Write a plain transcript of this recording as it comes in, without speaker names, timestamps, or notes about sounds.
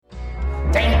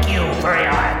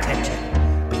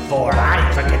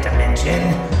forget to mention,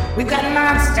 we've got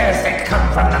monsters that come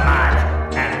from the mud.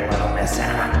 And little Miss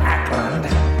Anna Ackland,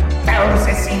 those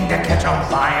that seem to catch on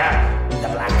fire, the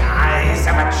black eyes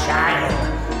of a child,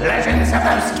 legends of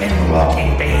those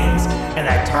skin-walking beings, and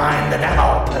that time the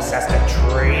devil possessed a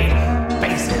tree,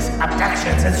 bases,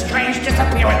 abductions, and strange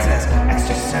disappearances,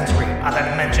 extrasensory, other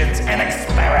dimensions, and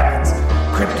experiments,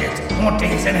 cryptids,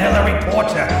 hauntings, and Hillary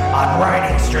Porter on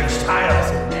writing strange titles,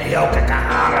 and Yoko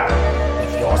Kahara.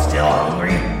 If you're still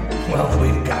hungry, well,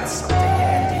 we've got something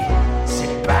handy.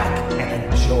 Sit back and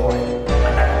enjoy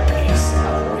another piece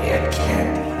of weird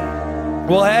candy.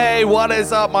 Well, hey, what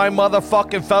is up, my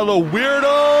motherfucking fellow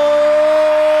weirdos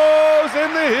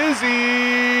in the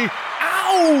hizzy?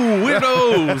 Ow,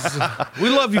 weirdos. We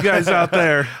love you guys out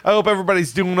there. I hope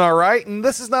everybody's doing all right. And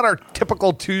this is not our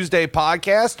typical Tuesday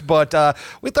podcast, but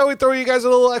we thought we'd throw you guys a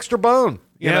little extra bone.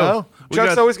 You know?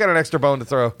 Chuck's always got an extra bone to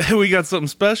throw. We got something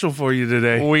special for you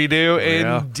today. We do,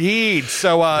 indeed.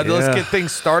 So let's get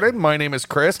things started. My name is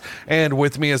Chris, and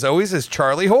with me, as always, is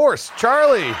Charlie Horse.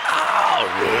 Charlie. Oh,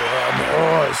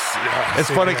 yeah, horse. Yeah, It's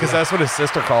funny because that's what his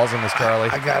sister calls him, is Charlie.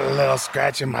 I got a little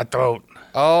scratch in my throat.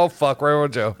 Oh, fuck,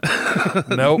 Railroad Joe.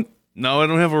 Nope. No, I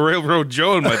don't have a Railroad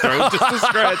Joe in my throat, just a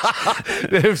scratch.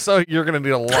 If so, you're going to need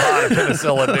a lot of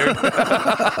penicillin, dude.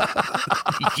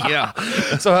 Yeah.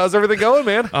 So how's everything going,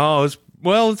 man? Oh, it's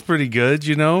pretty good,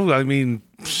 you know? I mean,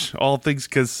 all things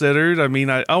considered. I mean,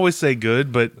 I always say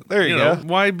good, but there you know, go.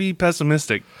 Why be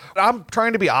pessimistic? I'm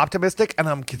trying to be optimistic, and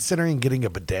I'm considering getting a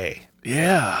bidet.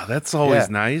 Yeah, that's always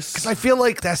nice. Because I feel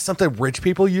like that's something rich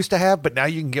people used to have, but now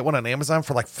you can get one on Amazon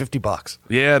for like $50.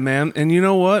 Yeah, man. And you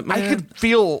know what, man? I could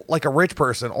feel like a rich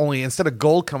person, only instead of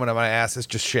gold coming out of my ass, it's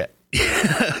just shit.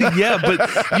 Yeah, but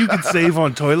you could save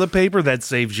on toilet paper. That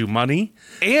saves you money.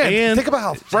 And think about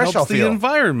how fresh I'll helps the feel.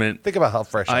 environment. Think about how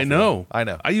fresh I know.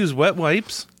 I use wet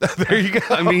wipes. There you go.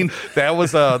 I mean, that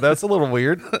was that's a little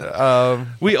weird.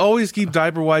 We always keep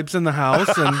diaper wipes in the house,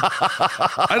 and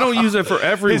I don't use it for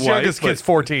every His wipe. youngest kid's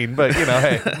 14, but you know,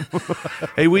 hey.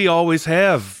 Hey, we always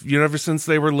have, you know, ever since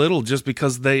they were little, just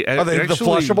because they Are they the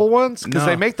flushable ones? Because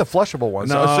they make the flushable ones.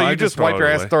 No, so you I just just wipe your throw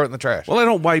it ass away. and throw it in the trash. Well, I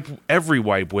don't wipe every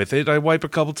wipe with it. I wipe a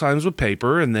couple times with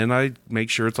paper, and then I make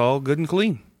sure it's all good and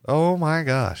clean. Oh my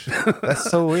gosh. That's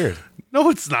so weird. No,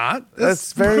 it's not.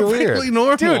 That's very perfectly weird.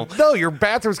 normal. Dude, no, your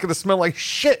bathroom's going to smell like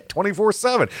shit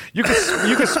 24/7. You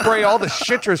can spray all the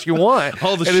citrus you want.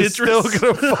 All the and it's still citrus?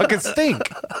 going to fucking stink.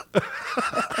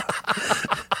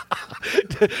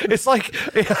 It's like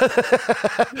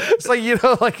you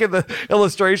know, like in the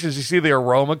illustrations, you see the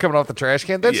aroma coming off the trash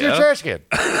can. That's your Yeah. trash can.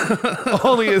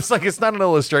 Only it's like it's not an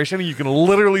illustration. You can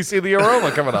literally see the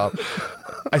aroma coming off.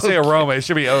 I say aroma, it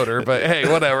should be odor, but hey,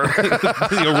 whatever.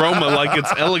 The aroma, like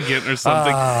it's elegant or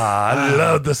something. I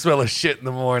love the smell of shit in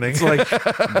the morning. It's like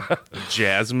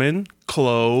jasmine,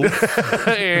 clove,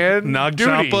 and Nag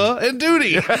duty. Champa, and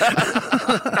duty.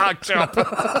 Nag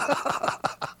Champa.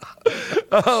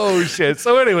 Oh shit.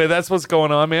 So anyway, that's what's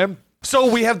going on, man.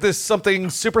 So we have this something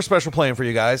super special planned for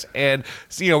you guys, and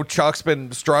you know, Chuck's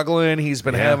been struggling. He's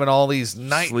been having all these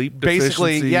Sleep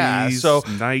basically, yeah. deficiencies, So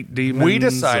night demons. we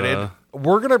decided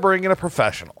we're gonna bring in a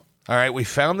professional. All right, we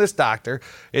found this doctor.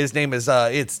 His name is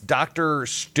it's Dr.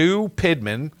 Stu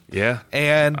Pidman. Yeah.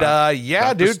 And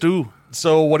yeah, Dr. dude. Stu.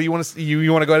 So what do you want to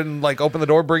you want to go ahead and like open the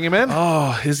door, bring him in?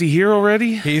 Oh, is he here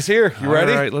already? He's here. You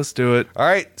ready? All right, let's do it. All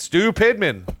right, Stu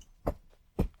Pidman.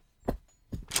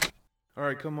 All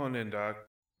right, come on in, Doc.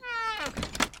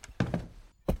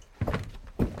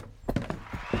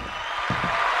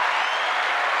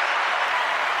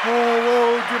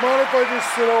 Oh, do you mind if I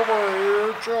just sit over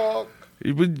here, Chuck?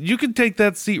 You can take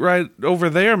that seat right over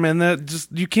there, man.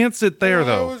 You can't sit there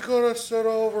though. gonna sit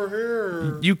over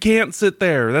here. You can't sit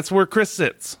there. That's where Chris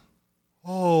sits.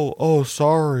 Oh,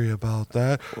 sorry about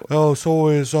that. Oh, so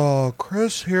is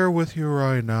Chris here with you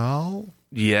right now?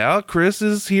 Yeah, Chris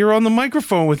is here on the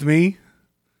microphone with me.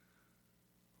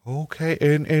 Okay,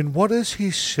 and what is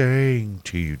he saying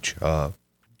to you, Chuck?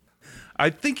 I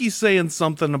think he's saying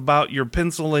something about your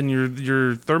pencil and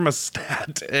your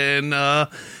thermostat, and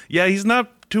yeah, he's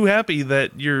not too happy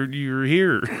that you're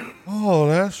here. Oh,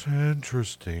 that's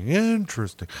interesting.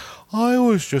 I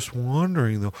was just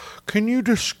wondering, though, can you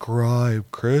describe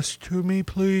Chris to me,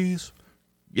 please?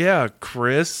 Yeah,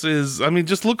 Chris is. I mean,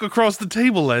 just look across the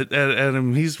table at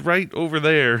him. He's right over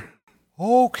there.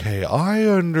 Okay, I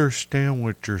understand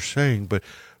what you're saying, but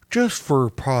just for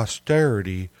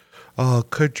posterity,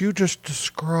 could you just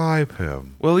describe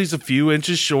him? Well, he's a few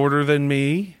inches shorter than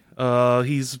me.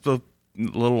 He's a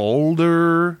little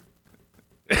older.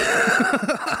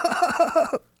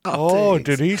 Oh,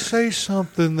 did he say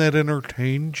something that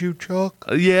entertained you, Chuck?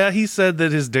 Yeah, he said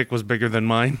that his dick was bigger than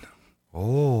mine.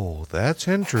 Oh, that's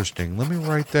interesting. Let me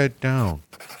write that down.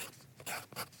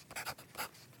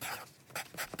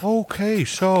 Okay,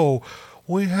 so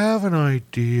we have an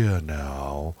idea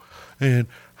now. And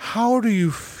how do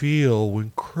you feel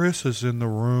when Chris is in the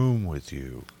room with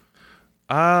you?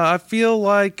 I feel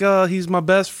like he's my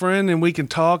best friend and we can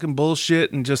talk and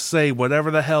bullshit and just say whatever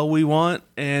the hell we want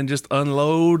and just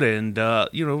unload and, have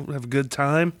a good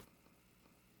time.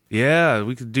 Yeah,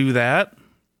 we could do that.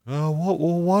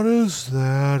 What is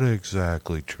that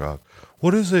exactly, Chuck?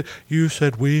 What is it? You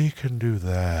said we can do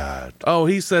that. Oh,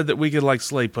 he said that we could, like,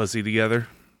 slay pussy together.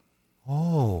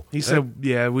 Oh. He said,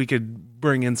 yeah, we could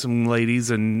bring in some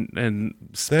ladies and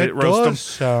spit That roast them. does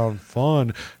sound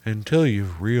fun until you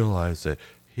realize that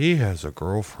he has a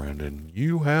girlfriend and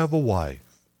you have a wife.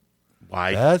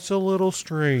 Why? That's a little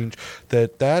strange.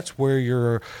 That's where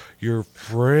your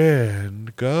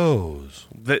friend goes.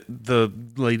 The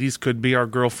ladies could be our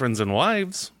girlfriends and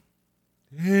wives.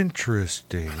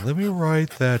 Interesting. Let me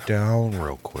write that down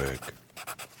real quick.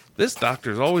 This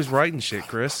doctor's always writing shit,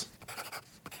 Chris.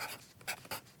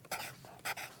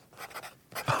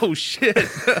 Oh, shit.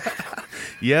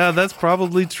 Yeah, that's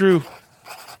probably true.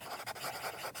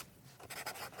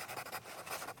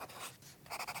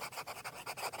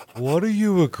 What are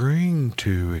you agreeing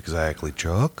to exactly,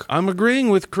 Chuck? I'm agreeing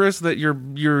with Chris that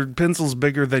your pencil's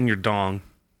bigger than your dong.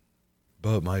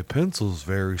 But my pencil's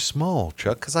very small,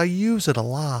 Chuck, because I use it a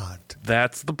lot.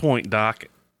 That's the point, Doc.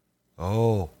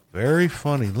 Oh, very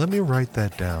funny. Let me write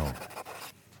that down.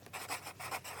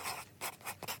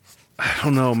 I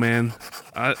don't know, man.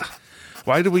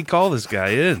 Why do we call this guy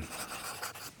in?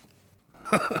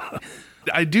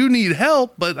 I do need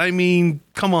help, but I mean,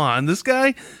 come on, this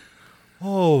guy?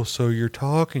 Oh, so you're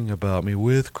talking about me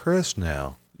with Chris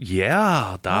now.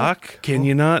 Yeah, Doc. Can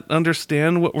you not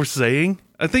understand what we're saying?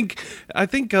 I think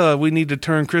we need to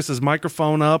turn Chris's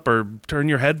microphone up or turn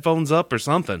your headphones up or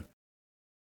something.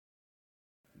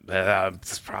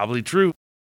 It's probably true.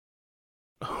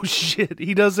 Oh, shit.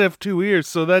 He does have 2 ears,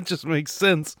 so that just makes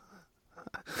sense.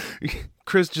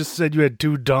 Chris just said you had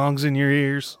 2 dongs in your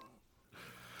ears.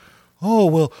 Oh,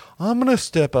 well, I'm going to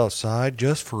step outside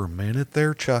just for a minute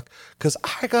there, Chuck, because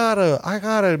I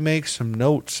gotta make some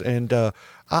notes, and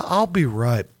I'll be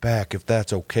right back if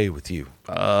that's okay with you.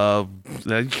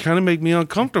 That kind of make me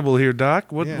uncomfortable here,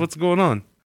 Doc. What's going on?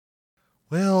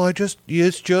 Well,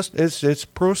 it's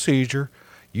procedure.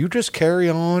 You just carry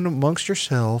on amongst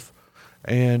yourself,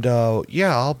 and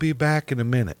I'll be back in a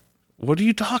minute. What are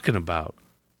you talking about?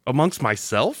 Amongst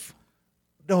myself?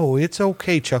 No, it's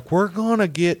okay, Chuck. We're going to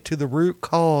get to the root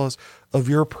cause of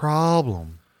your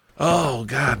problem. Oh,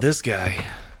 God, this guy.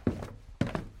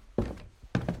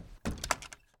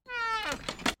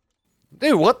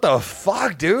 Dude, what the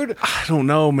fuck, dude? I don't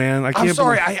know, man. I can't. I'm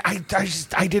sorry.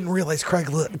 I didn't realize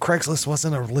Craigslist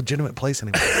wasn't a legitimate place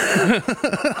anymore.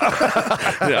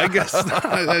 I guess not.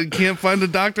 I can't find a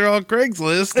doctor on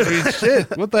Craigslist. I mean,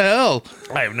 shit. What the hell?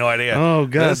 I have no idea. Oh,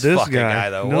 God, this fucking guy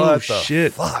though. No what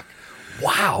shit. The fuck?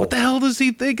 Wow. What the hell does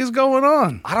he think is going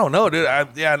on? I don't know, dude. I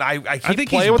keep think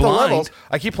playing he's with blind. the levels.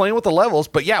 I keep playing with the levels,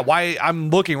 but yeah, why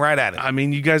I'm looking right at it. I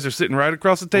mean, you guys are sitting right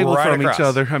across the table Right from across. each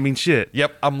other. I mean, shit.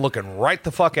 Yep, I'm looking right the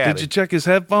fuck at Did it. you check his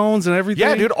headphones and everything?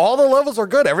 Yeah, dude, all the levels are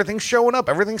good. Everything's showing up.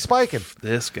 Everything's spiking.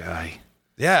 This guy.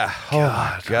 Yeah. Oh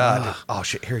my god. Oh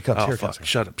shit, here he comes. Oh, Here he fuck. comes.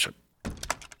 Shut up.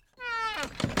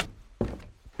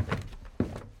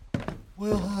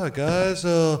 Well, hi guys.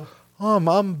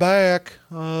 I'm back.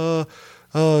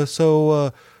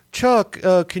 So Chuck,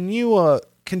 can you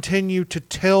continue to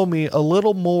tell me a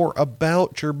little more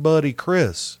about your buddy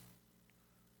Chris?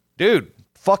 Dude,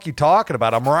 fuck you talking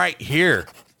about? I'm right here.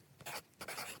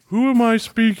 Who am I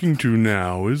speaking to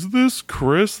now? Is this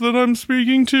Chris that I'm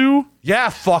speaking to? Yeah,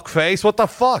 fuckface. What the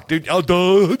fuck, dude?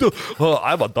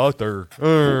 I'm a doctor.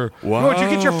 What, did you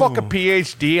get your fucking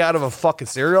PhD out of a fucking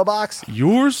cereal box?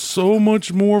 You're so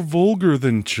much more vulgar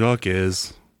than Chuck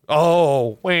is.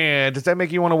 Oh, man. Does that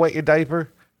make you want to wet your diaper?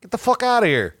 Get the fuck out of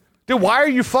here. Dude, why are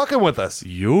you fucking with us?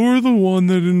 You're the one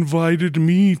that invited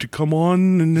me to come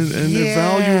on and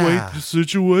evaluate the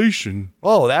situation.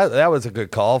 Oh, that was a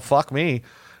good call. Fuck me.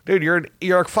 Dude,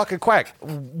 you're a fucking quack.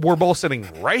 We're both sitting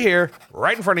right here,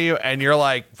 right in front of you, and you're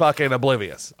like fucking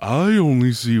oblivious. I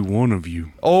only see one of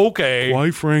you. Okay.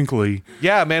 Quite frankly.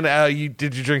 Yeah, man.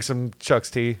 Did you drink some Chuck's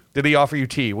tea? Did he offer you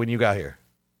tea when you got here?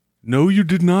 No, you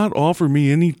did not offer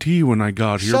me any tea when I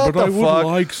got here, Shut but I the would fuck.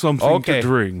 like something to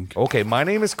drink. Okay, my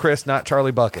name is Chris, not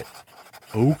Charlie Bucket.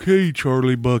 Okay,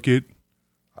 Charlie Bucket.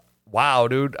 Wow,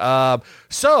 dude.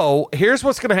 So here's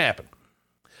what's gonna happen.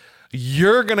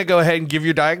 You're going to go ahead and give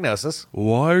your diagnosis.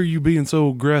 Why are you being so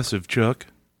aggressive, Chuck?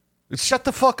 Shut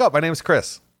the fuck up. My name's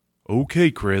Chris. Okay,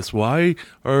 Chris, why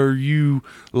are you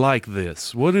like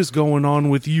this? What is going on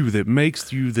with you that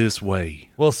makes you this way?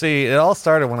 Well, see, it all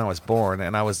started when I was born,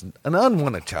 and I was an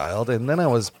unwanted child, and then I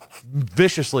was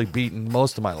viciously beaten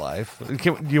most of my life.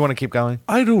 Do you want to keep going?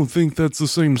 I don't think that's the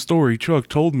same story Chuck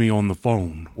told me on the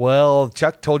phone. Well,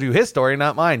 Chuck told you his story,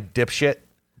 not mine, dipshit.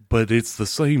 But it's the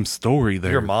same story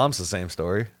there. Your mom's the same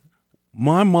story.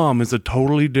 My mom is a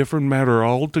totally different matter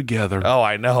altogether. Oh,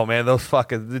 I know, man. Those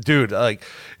fucking dude, like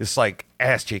it's like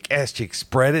ass cheek,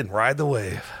 spread it and ride the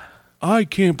wave. I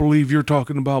can't believe you're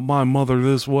talking about my mother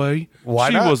this way. Why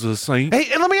she not? was a saint.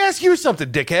 Hey, and let me ask you something,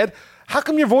 dickhead. How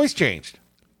come your voice changed?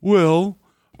 Well,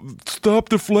 stop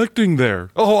deflecting there.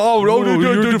 Oh, No,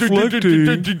 you're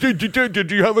deflecting.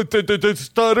 Did you have a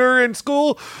stutter in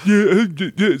school? Yeah,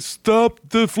 stop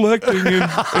deflecting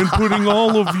and putting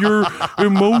all of your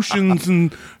emotions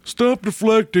and stop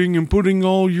deflecting and putting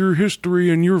all your history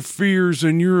and your fears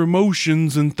and your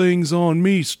emotions and things on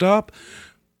me. Stop.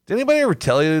 Did anybody ever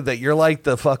tell you that you're like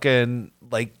the fucking,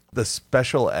 like the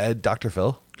special ed Dr.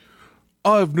 Phil?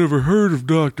 I've never heard of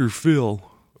Dr. Phil.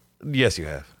 Yes, you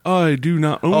have. I do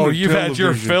not own a you've had your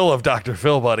television. fill of Dr.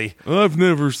 Phil, buddy. I've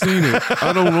never seen it.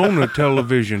 I don't own a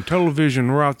television.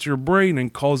 Television rots your brain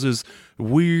and causes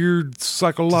weird So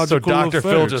psychological Dr. effects.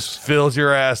 Phil just fills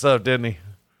your ass up, didn't he?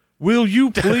 Will you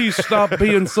please stop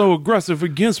being so aggressive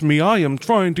against me? I am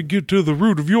trying to get to the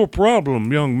root of your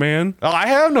problem, young man. Oh, I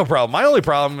have no problem. My only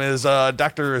problem is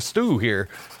Dr. Stu here.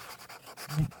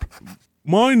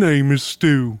 My name is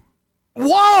Stu.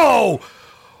 Whoa!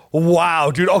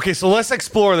 Wow, dude. Okay, so let's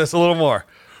explore this a little more.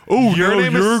 Oh, Your now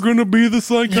name you're is- going to be the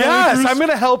psychiatrist? Yes, I'm going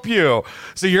to help you.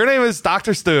 So your name is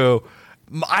Dr. Stu.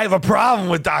 I have a problem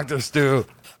with Dr. Stu.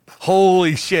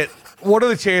 Holy shit. What are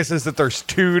the chances that there's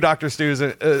two Dr. Stews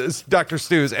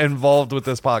involved with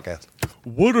this podcast?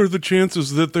 What are the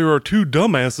chances that there are two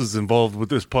dumbasses involved with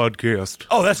this podcast?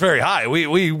 Oh, that's very high.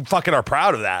 We fucking are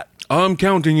proud of that. I'm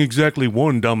counting exactly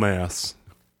one dumbass.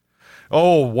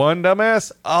 Oh, one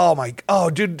dumbass? Oh, my. Oh,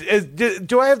 dude.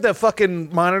 Do I have the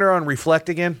fucking monitor on reflect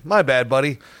again? My bad,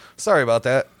 buddy. Sorry about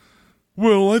that.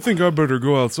 Well, I think I better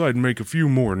go outside and make a few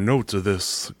more notes of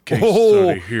this case Oh,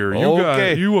 study here.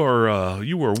 okay. You are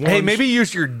one. Hey, maybe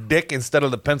use your dick instead of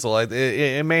the pencil.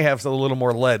 It may have a little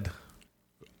more lead.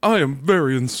 I am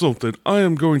very insulted. I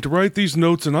am going to write these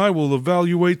notes and I will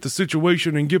evaluate the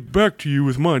situation and get back to you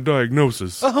with my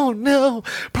diagnosis. Oh, no.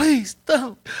 Please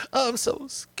don't. I'm so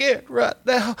scared right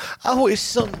now. I wish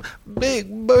some big,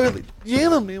 burly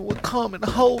gentleman would come and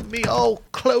hold me all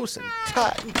close and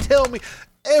tight and tell me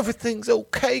everything's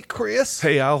okay, Chris.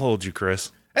 Hey, I'll hold you,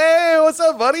 Chris. Hey, what's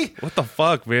up, buddy? What the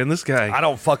fuck, man? This guy. I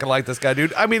don't fucking like this guy,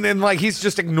 dude. I mean, and like he's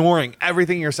just ignoring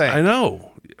everything you're saying. I know.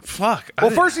 Fuck.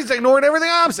 Well, first he's ignoring everything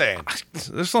I'm saying.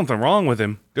 There's something wrong with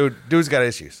him. Dude's got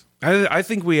issues. I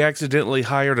think we accidentally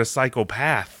hired a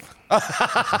psychopath.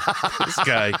 This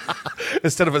guy.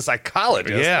 Instead of a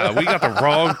psychologist. Yeah, we got the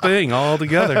wrong thing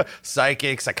altogether.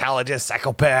 Psychic, psychologist,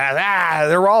 psychopath.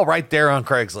 They're all right there on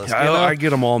Craigslist. You know? I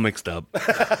get them all mixed up.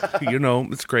 You know,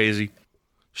 it's crazy.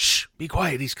 Shh, be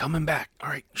quiet. He's coming back. All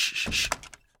right. Shh, shh, shh.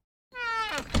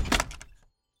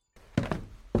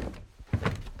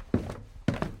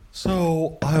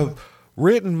 So I've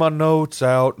written my notes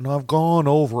out and I've gone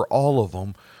over all of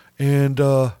them, and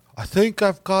I think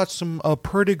I've got a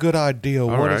pretty good idea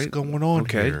what is going on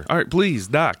here. All right, please,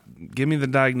 Doc, give me the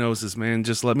diagnosis, man.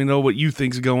 Just let me know what you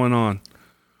think's going on.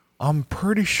 I'm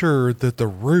pretty sure that the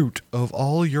root of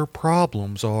all your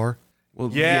problems are. Well,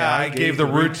 Yeah, I gave the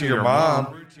root to your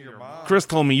mom. Chris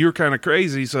told me you're kind of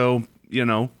crazy, so you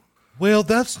know. Well,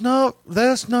 that's not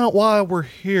why we're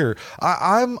here.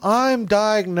 I'm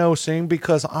diagnosing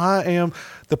because I am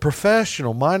the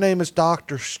professional. My name is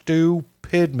Dr. Stu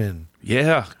Pidman.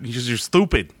 Yeah, because you're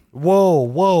stupid.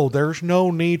 Whoa, there's no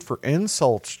need for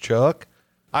insults, Chuck.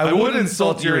 I would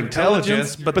insult your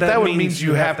intelligence, but that means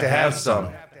you have to have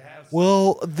some.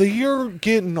 Well, you're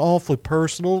getting awfully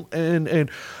personal, and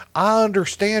I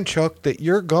understand, Chuck, that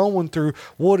you're going through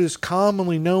what is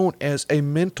commonly known as a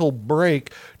mental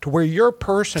break to where your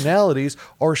personalities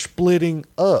are splitting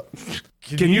up.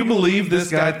 Can you believe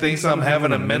this guy thinks I'm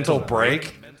having a mental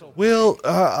break? Well,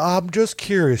 I'm just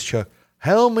curious, Chuck.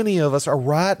 How many of us are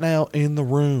right now in the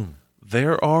room?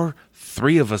 There are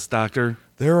 3 of us, Doctor.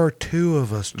 There are 2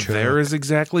 of us, Chuck. There is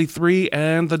exactly 3,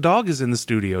 and the dog is in the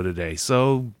studio today,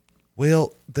 so...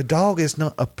 Well, the dog is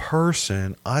not a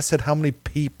person. I said how many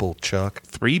people, Chuck?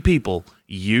 3 people.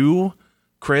 You,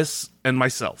 Chris, and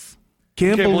myself.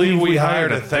 Can't believe we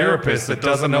hired a therapist that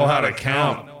doesn't know how to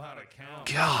count.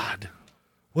 God.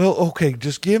 Well, okay,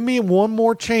 just give me one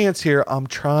more chance here. I'm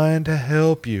trying to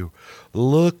help you.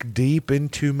 Look deep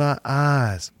into my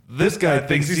eyes. This guy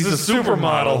thinks he's a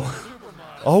supermodel.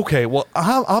 Okay, well,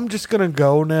 I'm just going to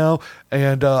go now,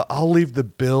 and I'll leave the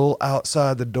bill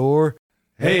outside the door.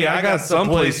 Hey, I got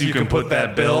someplace you can put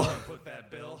that bill.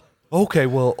 Okay,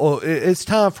 well, it's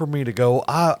time for me to go.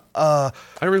 I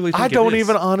really think I don't it is.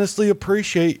 even honestly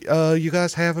appreciate you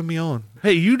guys having me on.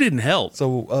 Hey, you didn't help.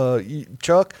 So,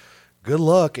 Chuck, good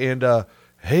luck, and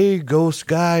hey, ghost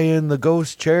guy in the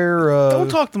ghost chair. Don't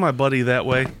talk to my buddy that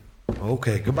way.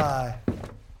 Okay, goodbye.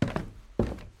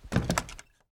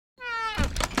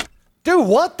 Dude,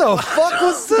 what the fuck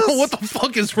was this? What the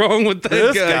fuck is wrong with that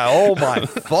This guy? guy, oh my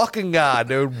fucking god,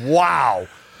 dude! Wow.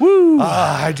 Woo!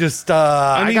 I I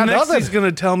got next nothing. he's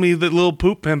gonna tell me that Lil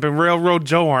Poop Pimp and Railroad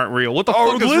Joe aren't real. What the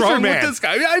Oh, fuck is Lizard wrong Man. with this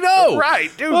guy? I know.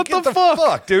 Right, dude. What get the the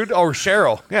fuck? dude? Or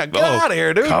Cheryl. Yeah, get Oh, out of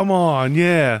here, dude. Come on,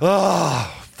 yeah.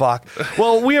 Oh, fuck.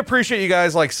 Well, we appreciate you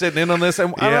guys like sitting in on this,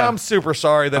 and Yeah. I'm super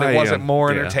sorry that I it wasn't am,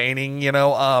 more yeah. entertaining. You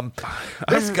know,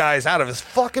 this guy's out of his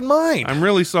fucking mind. I'm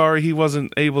really sorry he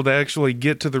wasn't able to actually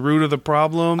get to the root of the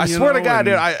problem. I you swear to know, God,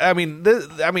 and-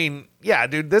 dude. I mean, yeah,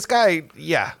 dude. This guy,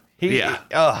 yeah. Yeah.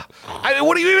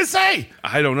 What do you even say?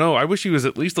 I don't know. I wish he was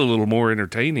at least a little more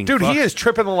entertaining. Dude, Fuck. he is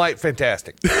tripping the light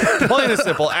fantastic. Plain and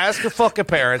simple. Ask your fucking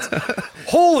parents.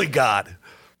 Holy God.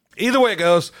 Either way it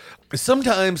goes,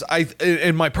 sometimes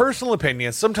in my personal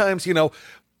opinion, sometimes, you know,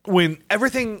 when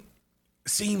everything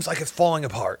seems like it's falling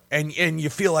apart and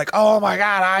you feel like, oh my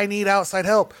God, I need outside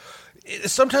help.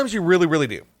 Sometimes you really, really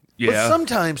do. But Yeah.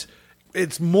 sometimes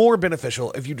it's more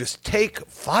beneficial if you just take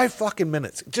 5 fucking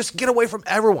minutes. Just get away from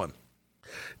everyone.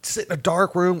 Sit in a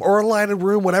dark room or a lighted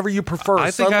room, whatever you prefer. I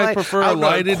think I Sunlight, prefer a out in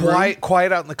lighted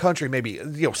quiet out in the country, maybe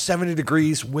 70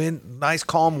 degrees, wind, nice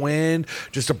calm wind,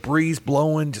 just a breeze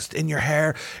blowing just in your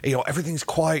hair. Everything's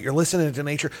quiet. You're listening to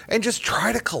nature, and just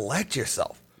try to collect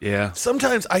yourself. Yeah.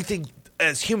 Sometimes I think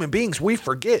as human beings we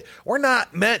forget we're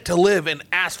not meant to live in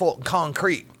asphalt and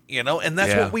concrete. And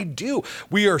that's Yeah. what we do.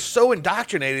 We are so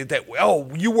indoctrinated that,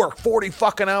 you work 40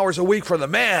 fucking hours a week for the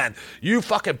man. You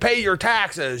fucking pay your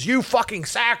taxes. You fucking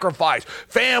sacrifice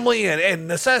family and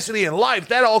necessity in life.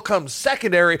 That all comes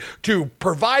secondary to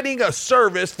providing a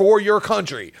service for your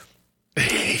country.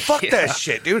 Fuck that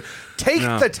shit, dude. Take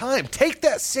the time. Take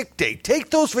that sick day. Take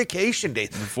those vacation days.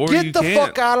 Before Get you the can't.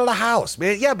 fuck out of the house,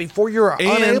 man. Yeah, before you're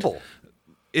unable.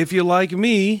 If you're like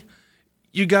me,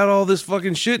 you got all this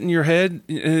fucking shit in your head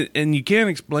and you can't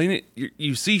explain it.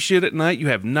 You see shit at night. You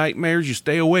have nightmares. You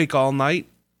stay awake all night.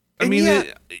 I And mean,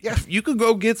 yeah. you could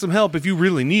go get some help if you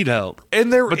really need help.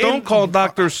 But don't call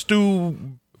Dr. Stu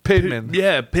Pidman.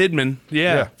 Yeah, Pidman.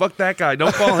 Yeah, fuck that guy.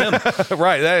 Don't call him.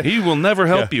 Right. He will never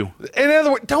help you. In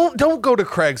other words, don't go to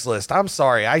Craigslist. I'm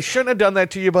sorry. I shouldn't have done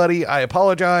that to you, buddy. I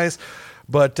apologize.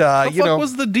 But What the fuck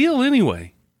was the deal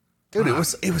anyway? dude, it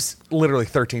was literally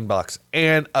 $13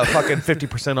 and a fucking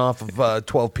 50% off of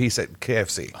 12 piece at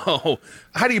KFC. Oh,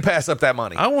 How do you pass up that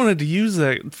money? I wanted to use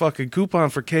that fucking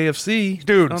coupon for KFC.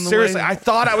 Dude, on the seriously, way. I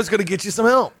thought I was going to get you some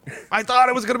help. I thought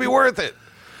it was going to be worth it.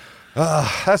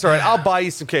 That's all right. I'll buy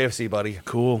you some KFC, buddy.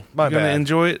 Cool. My You gonna bad.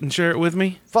 enjoy it and share it with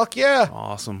me? Fuck yeah.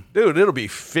 Awesome. Dude, it'll be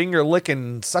finger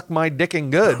licking, suck my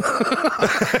dicking good.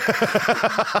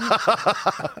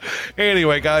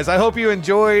 Anyway, guys, I hope you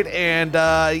enjoyed. And,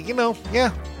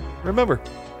 remember,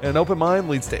 an open mind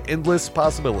leads to endless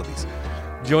possibilities.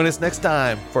 Join us next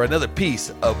time for another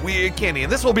piece of Weird Candy.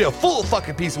 And this will be a full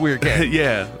fucking piece of Weird Candy.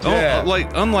 Yeah. Yeah.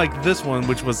 Oh, unlike this one,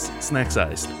 which was snack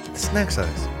sized. Snack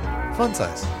size. Fun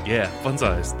size. Yeah, fun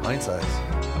sized. Mind size.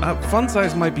 Fun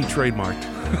size might be trademarked.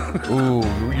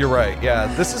 Ooh, you're right.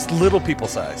 Yeah, this is little people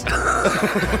size.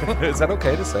 Is that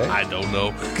okay to say? I don't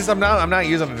know. Because I'm not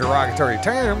using a derogatory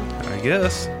term. I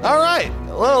guess. All right.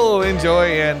 Well, enjoy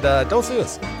and don't sue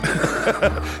us.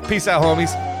 Peace out,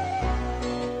 homies.